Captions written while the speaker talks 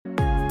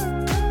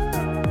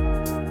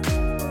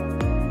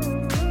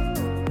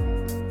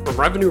From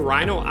Revenue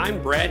Rhino,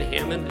 I'm Brad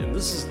Hammond, and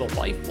this is the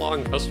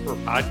Lifelong Customer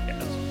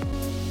Podcast.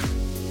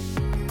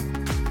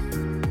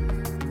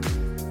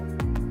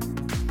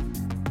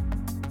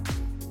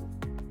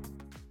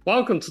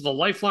 Welcome to the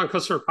Lifelong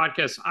Customer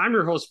Podcast. I'm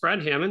your host,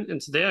 Brad Hammond, and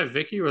today I have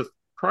Vicki with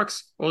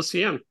Crux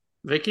OCM.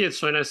 Vicki, it's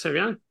so nice to have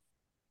you on.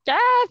 Yeah,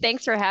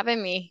 thanks for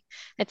having me.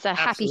 It's a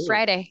happy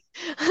Friday.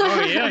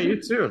 Oh, yeah,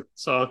 you too.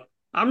 So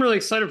I'm really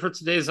excited for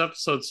today's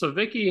episode. So,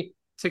 Vicki,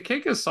 to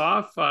kick us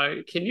off,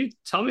 can you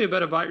tell me a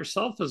bit about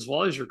yourself as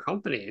well as your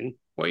company and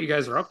what you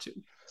guys are up to?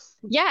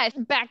 Yeah,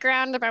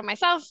 background about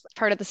myself.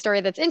 Part of the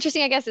story that's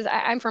interesting, I guess, is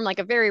I'm from like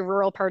a very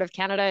rural part of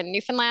Canada in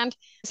Newfoundland.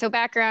 So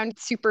background,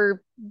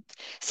 super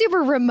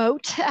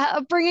remote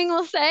upbringing,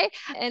 we'll say.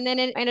 And then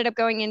it ended up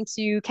going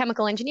into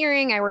chemical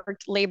engineering. I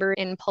worked labor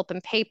in pulp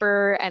and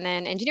paper and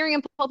then engineering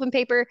in pulp and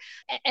paper.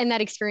 And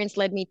that experience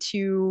led me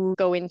to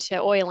go into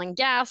oil and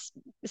gas,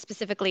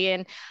 specifically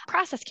in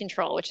process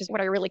control, which is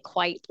what I really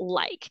quite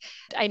like.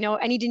 I know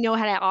I need to know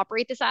how to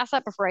operate this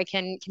asset before I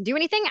can do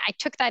anything. I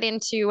took that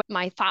into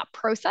my thought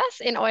process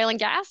in oil and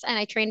gas, and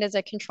I trained as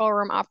a control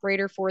room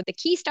operator for the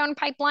Keystone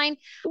pipeline,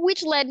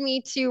 which led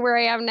me to where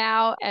I am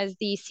now as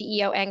the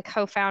CEO and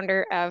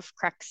co-founder of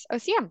Crux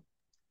OCM.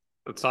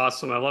 That's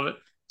awesome. I love it.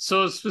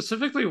 So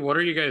specifically, what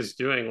are you guys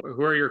doing?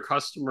 Who are your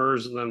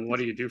customers, and then what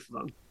do you do for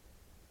them?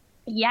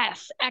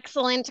 Yes,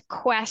 excellent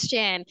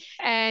question.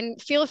 And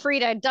feel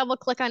free to double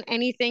click on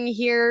anything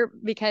here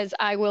because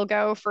I will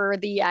go for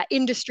the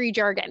industry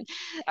jargon.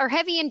 Our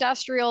heavy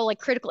industrial, like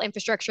critical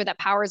infrastructure that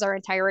powers our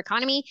entire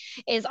economy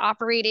is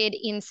operated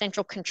in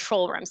central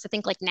control rooms. So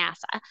think like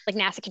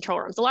NASA control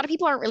rooms. A lot of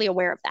people aren't really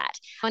aware of that.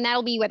 And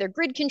that'll be whether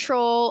grid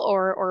control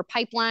or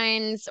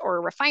pipelines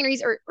or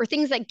refineries or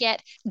things that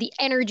get the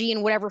energy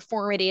in whatever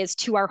form it is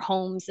to our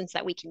homes and so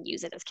that we can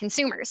use it as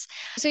consumers.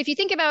 So if you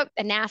think about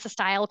a NASA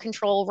style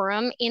control room,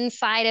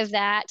 inside of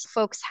that,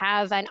 folks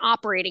have an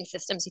operating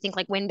system. So you think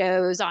like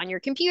Windows on your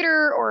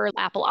computer or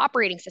Apple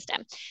operating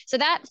system. So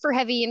that for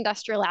heavy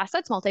industrial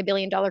assets,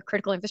 multi-billion-dollar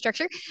critical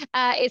infrastructure,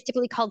 is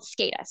typically called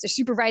SCADA. So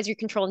supervisory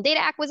control and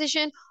data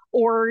acquisition,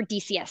 or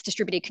DCS,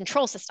 distributed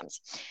control systems.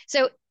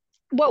 So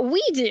what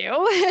we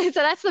do,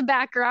 so that's the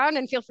background,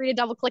 and feel free to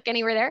double click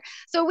anywhere there.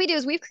 So what we do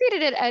is we've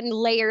created a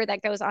layer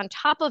that goes on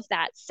top of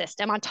that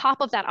system, on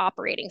top of that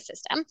operating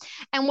system.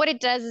 And what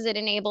it does is it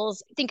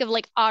enables, think of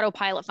like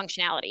autopilot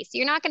functionality. So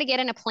you're not going to get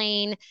in a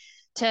plane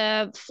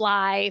to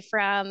fly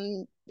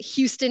from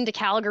Houston to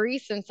Calgary,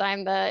 since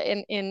I'm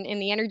in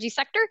the energy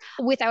sector,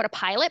 without a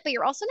pilot, but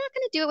you're also not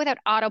going to do it without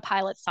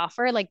autopilot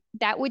software. Like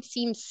that would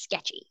seem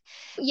sketchy.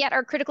 Yet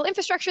our critical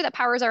infrastructure that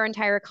powers our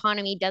entire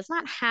economy does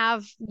not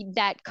have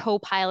that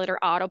co-pilot or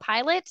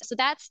autopilot. So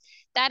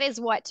that is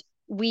what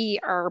we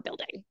are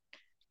building.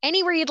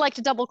 Anywhere you'd like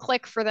to double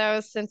click for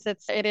those, since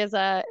it is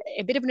a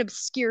bit of an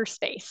obscure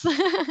space.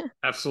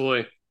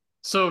 Absolutely.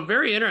 So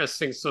very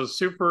interesting. So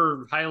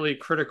super highly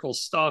critical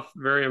stuff,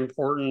 very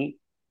important.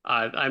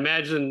 I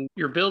imagine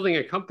you're building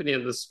a company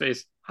in this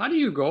space. How do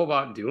you go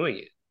about doing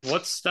it?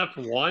 What's step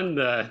one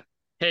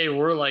hey,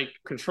 we're like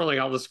controlling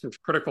all this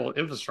critical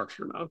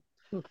infrastructure now?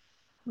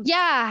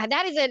 Yeah,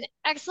 that is an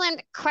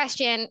excellent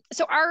question.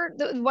 So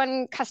the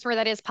one customer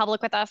that is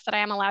public with us that I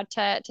am allowed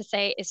to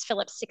say is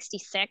Phillips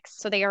 66.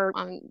 So they are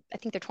I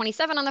think they're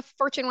 27 on the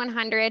Fortune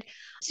 100.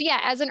 So yeah,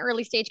 as an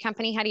early stage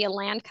company, how do you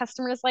land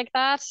customers like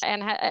that?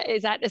 And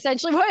is that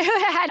essentially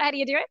how do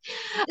you do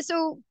it?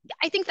 So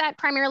I think that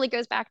primarily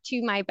goes back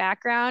to my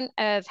background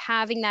of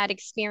having that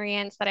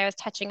experience that I was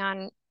touching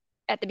on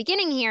at the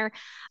beginning here,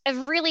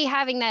 of really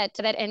having that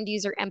end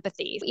user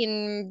empathy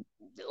in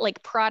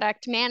like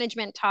product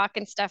management talk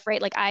and stuff,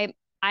 right? Like I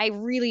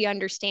really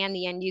understand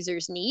the end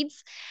user's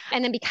needs.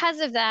 And then because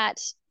of that,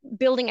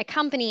 building a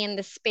company in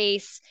this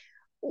space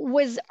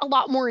was a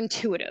lot more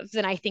intuitive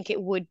than I think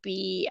it would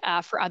be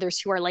for others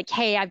who are like,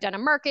 hey, I've done a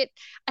market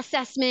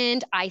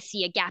assessment. I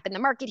see a gap in the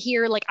market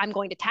here. Like I'm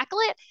going to tackle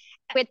it.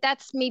 But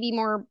that's maybe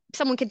more,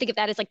 someone can think of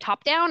that as like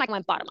top down. I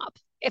went bottom up,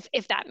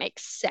 if that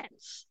makes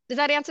sense. Does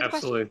that answer the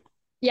question? Absolutely.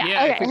 Yeah,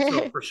 okay. I think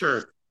so, for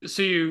sure.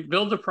 So you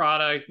build the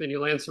product, then you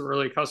land some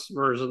early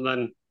customers, and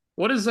then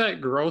what does that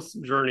growth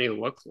journey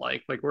look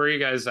like? Like where are you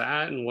guys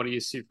at, and what do you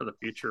see for the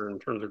future in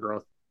terms of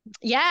growth?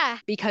 Yeah,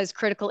 because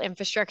critical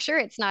infrastructure,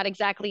 it's not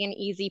exactly an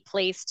easy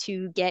place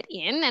to get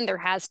in, and there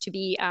has to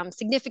be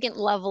significant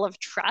level of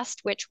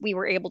trust, which we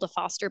were able to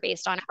foster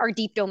based on our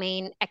deep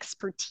domain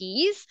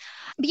expertise.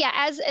 But yeah,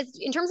 as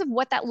in terms of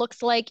what that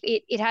looks like,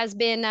 it has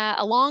been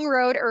a long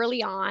road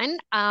early on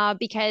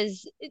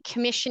because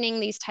commissioning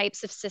these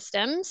types of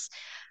systems,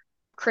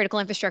 critical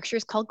infrastructure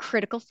is called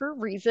critical for a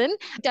reason,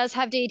 does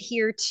have to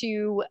adhere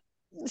to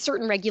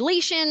certain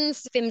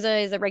regulations.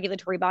 PHMSA is a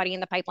regulatory body in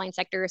the pipeline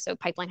sector, so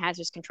Pipeline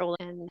Hazardous Control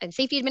and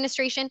Safety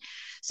Administration.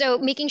 So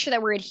making sure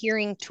that we're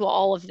adhering to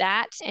all of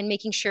that and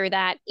making sure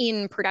that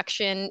in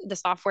production, the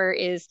software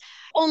is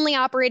only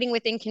operating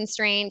within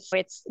constraints.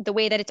 It's the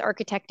way that it's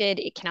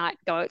architected, it cannot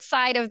go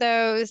outside of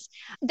those.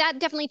 That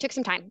definitely took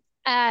some time.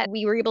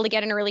 We were able to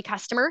get an early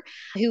customer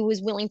who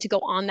was willing to go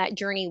on that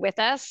journey with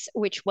us,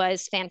 which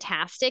was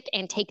fantastic,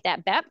 and take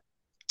that bet.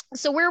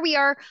 So where we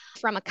are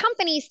from a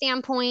company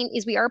standpoint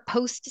is we are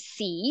post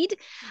seed.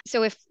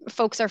 So if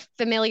folks are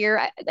familiar,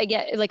 I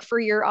get like for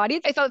your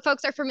audience, I thought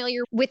folks are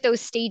familiar with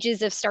those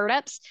stages of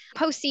startups.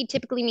 Post seed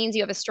typically means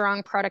you have a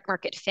strong product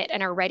market fit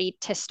and are ready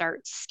to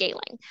start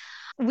scaling.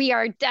 We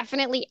are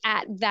definitely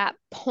at that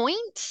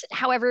point.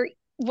 However,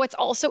 what's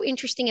also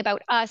interesting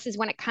about us is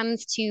when it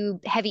comes to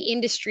heavy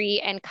industry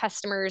and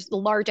customers,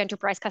 large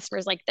enterprise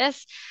customers like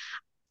this,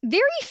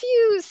 very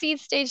few seed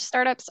stage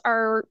startups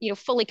are,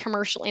 fully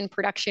commercial in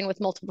production with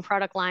multiple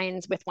product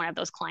lines with one of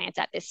those clients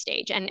at this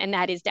stage, and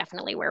that is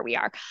definitely where we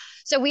are.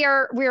 So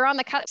we're on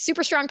the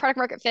super strong product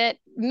market fit,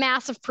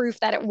 massive proof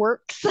that it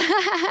works,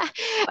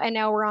 and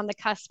now we're on the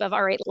cusp of,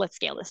 all right, let's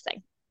scale this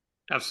thing.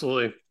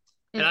 Absolutely.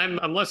 And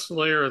I'm less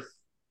familiar with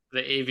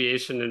the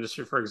aviation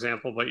industry, for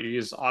example, but you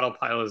use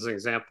autopilot as an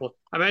example.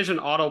 I imagine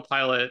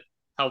autopilot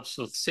helps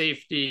with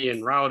safety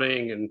and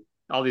routing and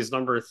all these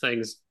number of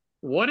things.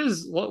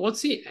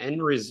 What's the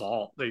end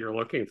result that you're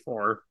looking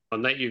for,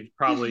 and that you've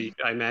probably,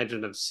 I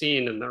imagine, have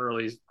seen in the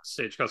early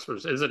stage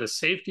customers? Is it a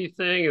safety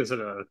thing? Is it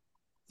a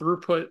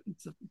throughput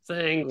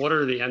thing? What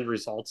are the end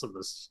results of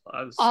this?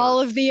 All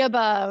of the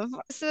above.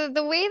 So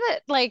the way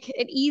that, like,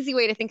 an easy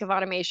way to think of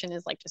automation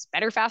is like just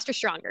better, faster,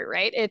 stronger,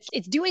 right?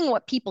 It's doing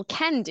what people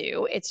can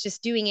do. It's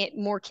just doing it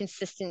more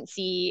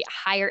consistency,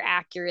 higher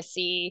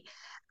accuracy,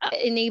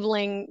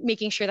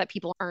 making sure that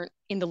people aren't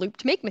in the loop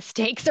to make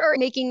mistakes, or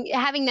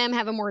having them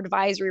have a more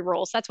advisory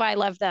role. So that's why I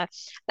love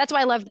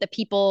the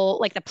people,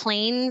 like the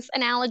planes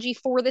analogy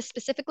for this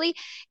specifically,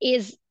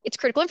 is it's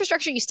critical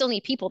infrastructure. You still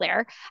need people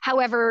there.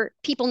 However,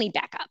 people need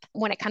backup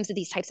when it comes to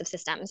these types of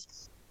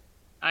systems.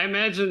 I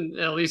imagine,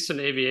 at least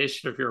in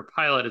aviation, if you're a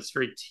pilot, it's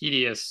very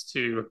tedious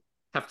to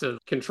have to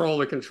control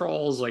the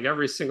controls like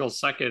every single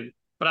second.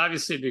 But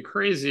obviously, it'd be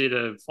crazy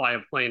to fly a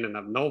plane and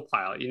have no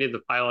pilot. You need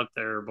the pilot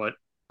there, but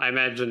I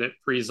imagine it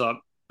frees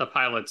up the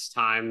pilot's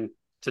time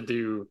to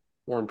do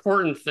more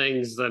important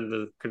things than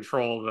to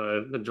control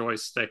the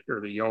joystick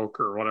or the yoke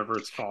or whatever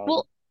it's called.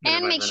 Well,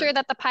 and make sure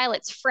that the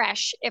pilot's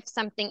fresh if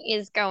something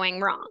is going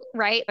wrong,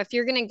 right? If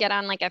you're going to get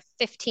on like a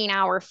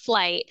 15-hour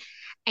flight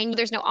and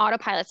there's no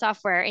autopilot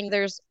software and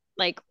there's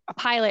like a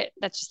pilot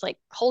that's just like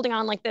holding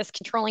on like this,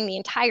 controlling the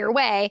entire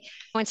way,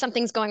 when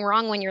something's going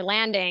wrong when you're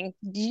landing,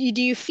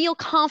 do you feel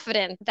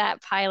confident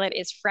that pilot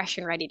is fresh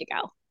and ready to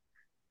go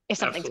if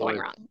something's Absolutely.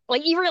 going wrong?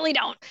 Like, you really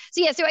don't.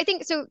 So yeah, so I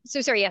think so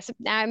sorry, yes.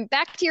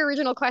 Back to your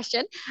original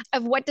question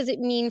of what does it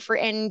mean for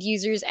end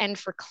users and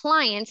for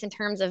clients in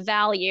terms of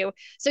value.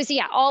 So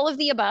yeah, all of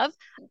the above.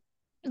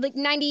 Like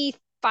 95%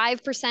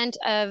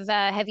 of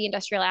heavy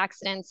industrial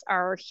accidents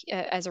are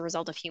as a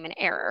result of human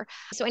error.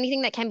 So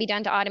anything that can be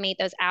done to automate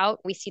those out,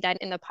 we see that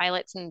in the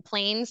pilots and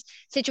planes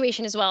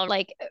situation as well.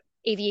 Like,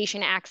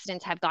 aviation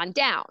accidents have gone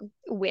down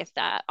with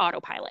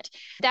autopilot.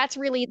 That's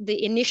really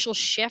the initial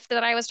shift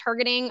that I was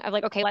targeting of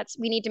like, okay,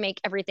 we need to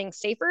make everything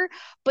safer.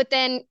 But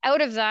then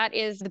out of that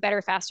is the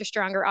better, faster,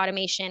 stronger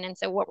automation. And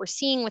so what we're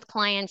seeing with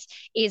clients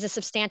is a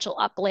substantial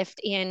uplift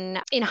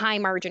in high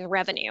margin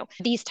revenue.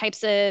 These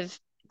types of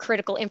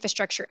critical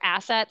infrastructure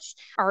assets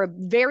are a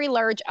very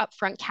large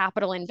upfront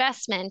capital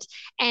investment.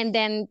 And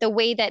then the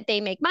way that they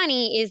make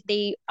money is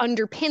they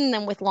underpin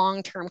them with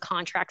long-term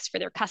contracts for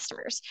their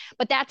customers.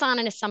 But that's on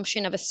an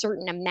assumption of a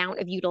certain amount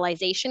of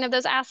utilization of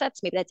those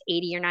assets. Maybe that's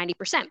 80 or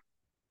 90%.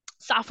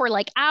 Software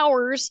like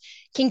ours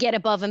can get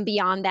above and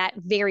beyond that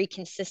very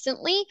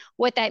consistently.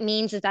 What that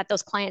means is that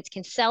those clients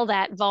can sell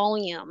that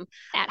volume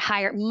at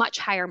much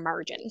higher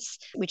margins,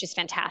 which is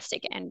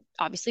fantastic and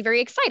obviously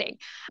very exciting.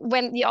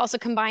 When you also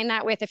combine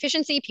that with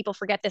efficiency, people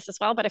forget this as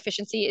well, but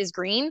efficiency is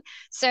green.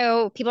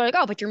 So people are like,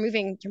 oh, but you're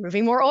moving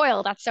more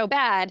oil. That's so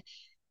bad.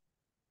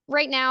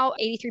 Right now,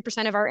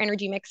 83% of our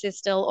energy mix is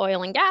still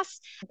oil and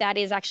gas. That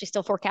is actually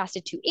still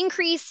forecasted to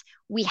increase.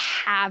 We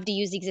have to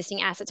use the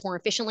existing assets more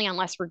efficiently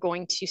unless we're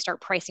going to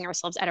start pricing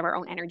ourselves out of our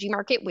own energy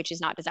market, which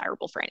is not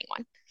desirable for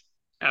anyone.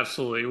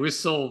 Absolutely. We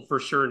still for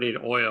sure need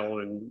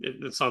oil, and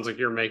it sounds like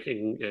you're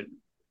making it,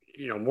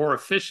 more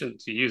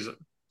efficient to use it.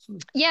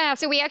 Yeah,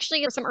 so we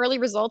actually, some early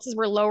results is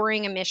we're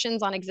lowering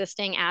emissions on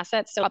existing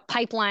assets. So a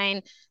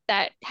pipeline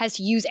that has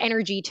to use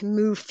energy to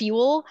move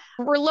fuel,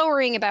 we're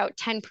lowering about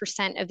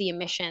 10% of the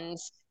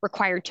emissions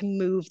required to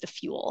move the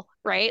fuel,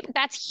 right?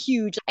 That's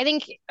huge. I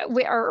think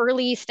our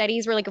early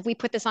studies were like, if we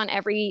put this on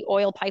every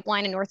oil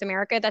pipeline in North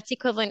America, that's the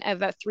equivalent of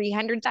about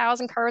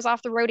 300,000 cars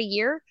off the road a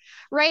year,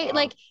 right? Wow.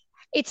 Like,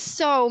 it's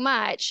so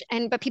much.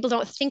 But people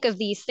don't think of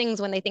these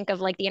things when they think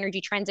of like the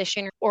energy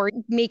transition or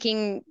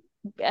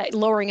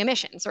lowering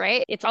emissions,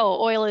 right? It's,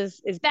 oh, oil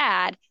is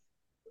bad,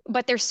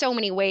 but there's so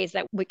many ways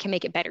that we can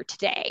make it better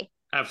today.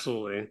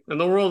 Absolutely. And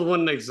the world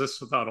wouldn't exist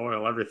without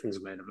oil.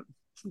 Everything's made of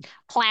it.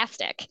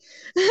 Plastic.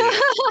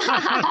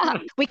 Yeah.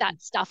 We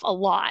got stuff a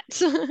lot.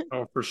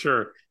 Oh, for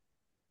sure.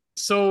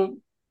 So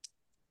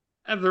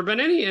have there been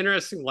any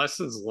interesting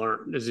lessons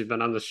learned as you've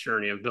been on this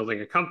journey of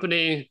building a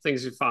company,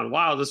 things you found,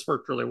 wow, this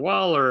worked really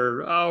well,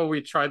 or, oh,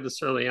 we tried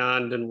this early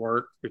on, didn't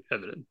work, we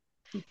pivoted?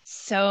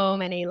 So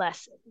many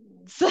lessons.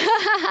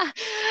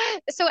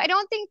 So I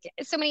don't think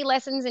so many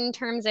lessons in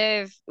terms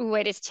of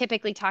what is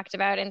typically talked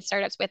about in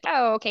startups with,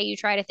 oh, okay, you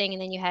tried a thing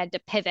and then you had to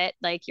pivot,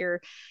 like you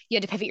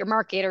had to pivot your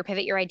market or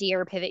pivot your idea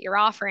or pivot your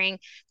offering.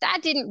 That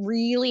didn't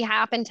really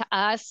happen to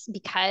us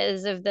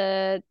because of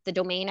the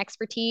domain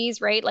expertise,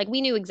 right? Like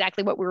we knew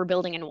exactly what we were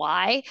building and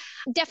why.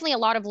 Definitely a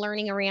lot of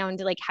learning around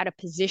like how to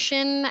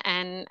position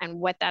and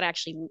what that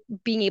actually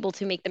being able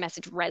to make the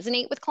message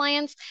resonate with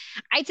clients.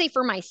 I'd say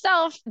for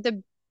myself,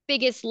 the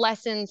biggest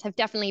lessons have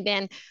definitely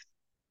been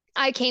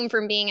I came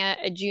from being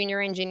a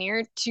junior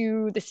engineer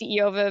to the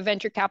CEO of a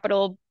venture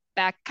capital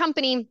backed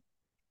company.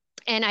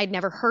 And I'd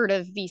never heard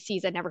of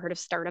VCs. I'd never heard of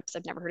startups.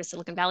 I've never heard of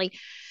Silicon Valley.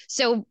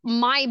 So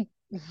my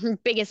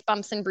biggest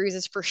bumps and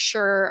bruises for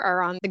sure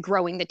are on the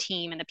growing the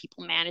team and the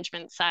people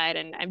management side.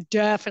 And I've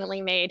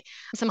definitely made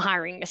some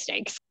hiring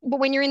mistakes.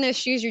 But when you're in those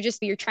shoes,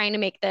 you're trying to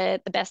make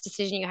the best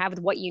decision you have with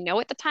what you know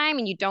at the time,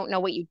 and you don't know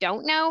what you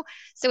don't know.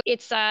 So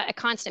it's a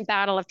constant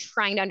battle of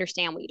trying to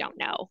understand what you don't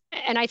know.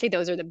 And I'd say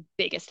those are the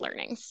biggest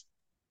learnings.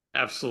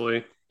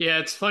 Absolutely. Yeah,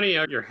 it's funny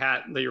how your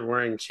hat that you're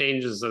wearing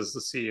changes as the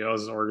CEO,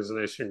 as the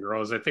organization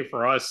grows. I think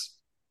for us,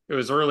 it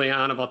was early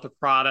on about the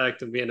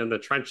product and being in the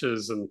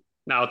trenches, and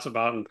now it's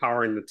about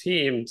empowering the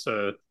team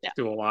to Yeah.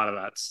 do a lot of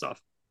that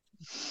stuff.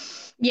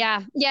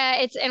 Yeah,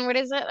 yeah, it's and what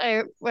is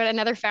it? What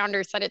another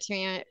founder said it to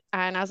me,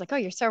 and I was like, "Oh,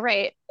 you're so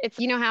right." It's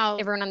you know how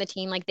everyone on the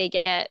team like they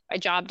get a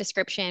job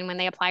description when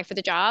they apply for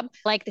the job.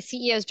 Like the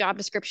CEO's job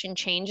description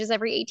changes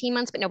every 18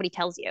 months, but nobody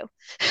tells you.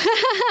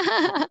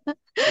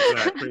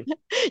 Exactly.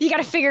 You got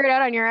to figure it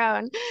out on your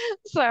own.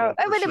 So,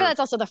 Oh, for but sure. that's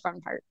also the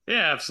fun part.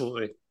 Yeah,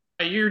 absolutely.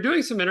 You're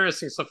doing some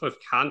interesting stuff with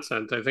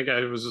content. I think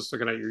I was just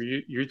looking at your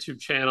YouTube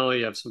channel.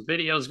 You have some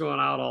videos going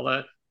out, all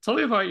that. Tell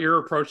me about your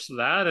approach to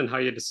that and how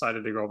you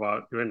decided to go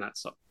about doing that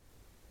stuff.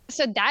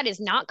 So that is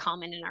not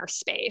common in our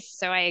space.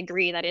 So I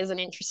agree that is an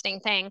interesting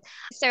thing.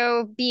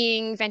 So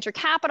being venture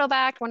capital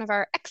backed, one of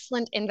our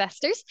excellent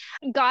investors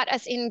got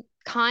us in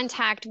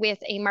contact with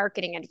a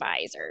marketing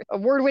advisor,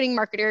 award-winning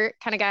marketer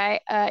kind of guy.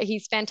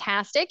 He's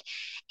fantastic.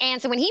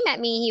 And so when he met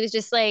me, he was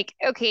just like,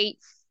 okay,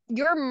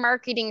 your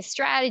marketing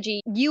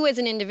strategy, you as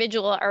an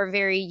individual are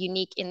very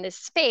unique in this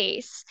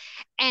space.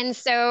 And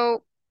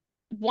so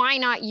why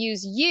not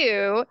use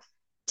you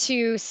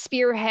to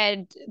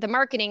spearhead the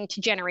marketing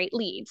to generate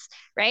leads,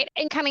 right?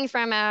 And coming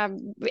from a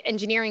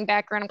engineering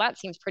background, that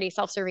seems pretty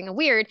self-serving and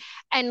weird,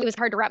 and it was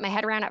hard to wrap my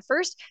head around at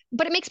first,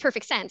 but it makes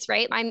perfect sense,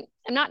 right? I'm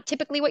not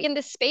typically in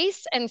this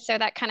space, and so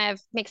that kind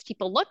of makes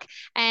people look,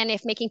 and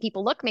if making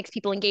people look makes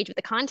people engage with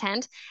the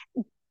content,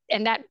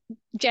 and that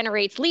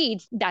generates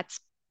leads, that's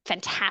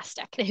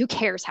fantastic. Who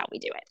cares how we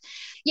do it?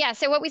 Yeah.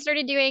 So what we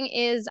started doing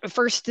is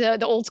first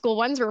the old school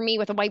ones were me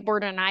with a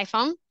whiteboard and an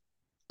iPhone.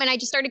 And I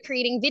just started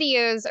creating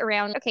videos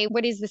around, okay,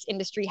 what is this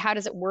industry? How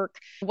does it work?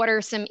 What are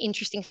some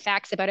interesting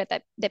facts about it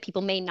that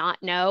people may not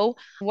know?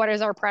 What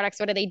is our products?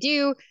 What do they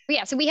do? But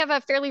yeah, so we have a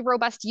fairly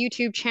robust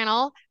YouTube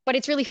channel, but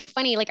it's really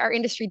funny. Like our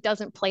industry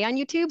doesn't play on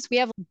YouTube's. We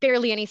have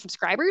barely any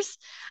subscribers,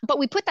 but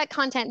we put that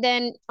content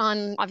then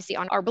on obviously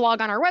on our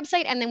blog on our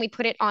website, and then we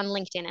put it on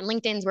LinkedIn. And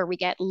LinkedIn's where we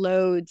get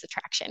loads of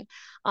traction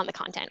on the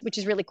content, which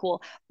is really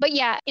cool. But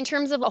yeah, in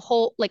terms of a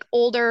whole like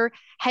older,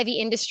 heavy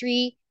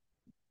industry,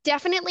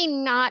 definitely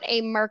not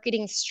a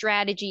marketing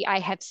strategy I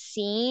have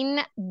seen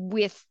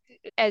with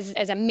as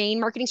a main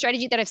marketing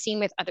strategy that I've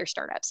seen with other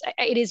startups.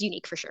 It is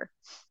unique for sure.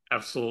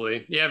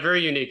 Absolutely. Yeah,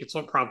 very unique. It's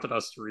what prompted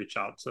us to reach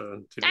out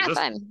to do Ah, this.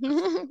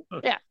 fun.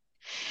 Yeah.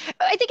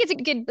 I think it's a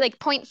good like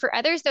point for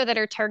others though that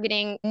are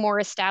targeting more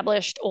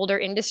established older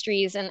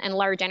industries and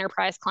large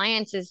enterprise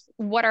clients is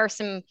what are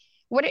some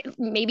what it,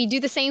 maybe do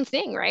the same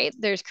thing, right?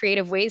 There's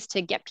creative ways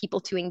to get people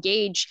to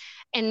engage.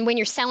 And when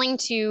you're selling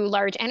to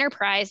large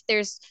enterprise,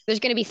 there's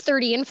going to be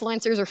 30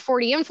 influencers or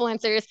 40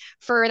 influencers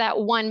for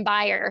that one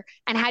buyer.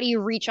 And how do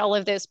you reach all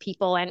of those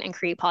people and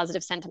create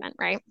positive sentiment,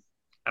 right?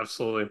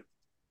 Absolutely.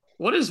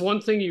 What is one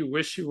thing you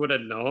wish you would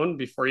have known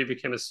before you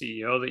became a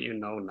CEO that you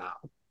know now?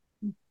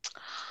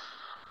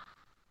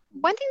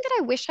 One thing that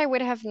I wish I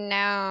would have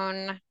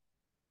known,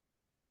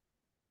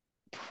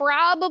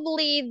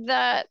 probably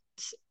that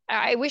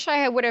I wish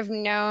I would have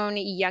known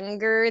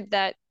younger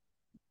that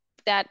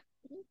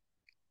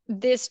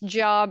this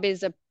job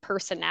is a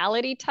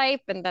personality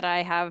type and that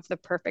I have the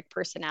perfect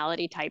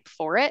personality type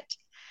for it.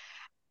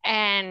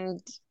 And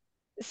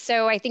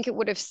so I think it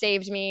would have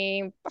saved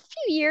me a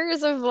few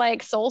years of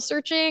like soul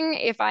searching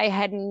if I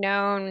had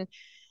known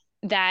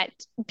that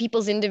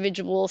people's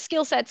individual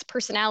skill sets,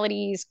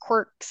 personalities,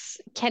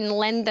 quirks can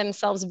lend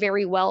themselves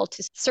very well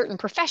to certain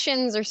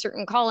professions or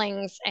certain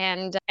callings,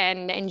 and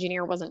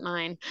engineer wasn't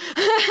mine.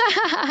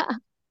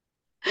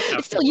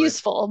 It's still Absolutely.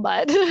 useful,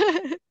 but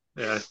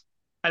Yeah.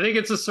 I think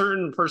it's a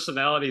certain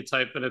personality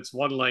type, and it's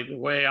one like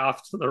way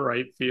off to the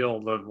right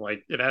field of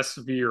like it has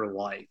to be your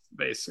life,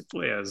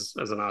 basically, as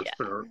an yeah.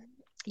 entrepreneur.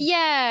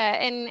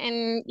 Yeah,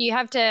 and you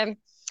have to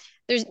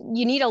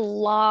you need a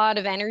lot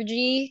of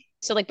energy.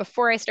 So like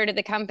before I started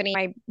the company,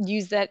 I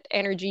used that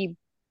energy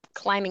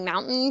climbing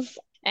mountains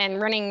and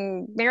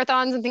running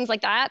marathons and things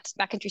like that,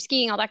 backcountry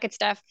skiing, all that good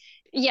stuff.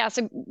 Yeah,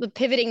 so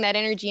pivoting that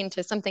energy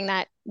into something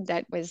that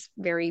was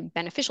very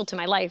beneficial to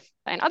my life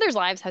and others'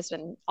 lives has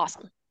been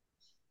awesome.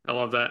 I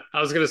love that.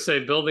 I was going to say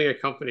building a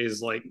company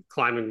is like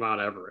climbing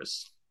Mount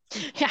Everest.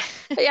 Yeah,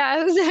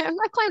 yeah.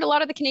 I've climbed a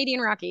lot of the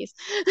Canadian Rockies.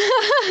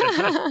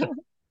 I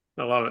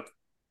love it.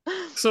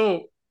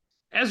 So,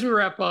 as we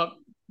wrap up,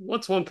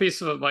 what's one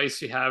piece of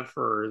advice you have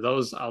for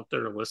those out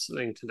there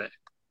listening today?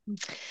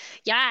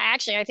 Yeah,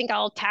 actually, I think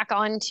I'll tack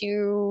on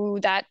to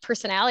that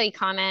personality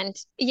comment.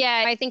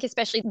 Yeah, I think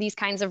especially these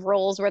kinds of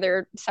roles where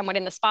they're somewhat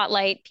in the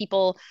spotlight,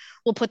 people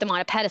will put them on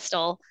a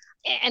pedestal.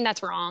 And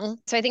that's wrong.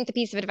 So I think the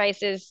piece of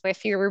advice is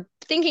if you're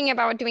thinking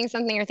about doing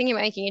something or thinking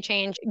about making a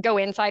change, go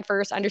inside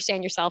first,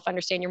 understand yourself,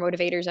 understand your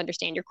motivators,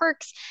 understand your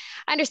quirks,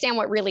 understand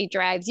what really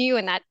drives you.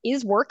 And that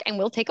is work and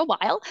will take a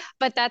while,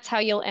 but that's how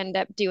you'll end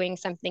up doing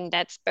something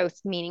that's both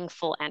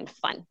meaningful and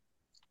fun.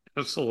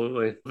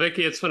 Absolutely.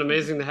 Vicki, it's been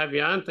amazing to have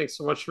you on. Thanks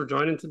so much for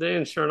joining today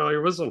and sharing all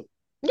your wisdom.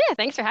 Yeah,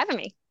 thanks for having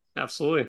me. Absolutely.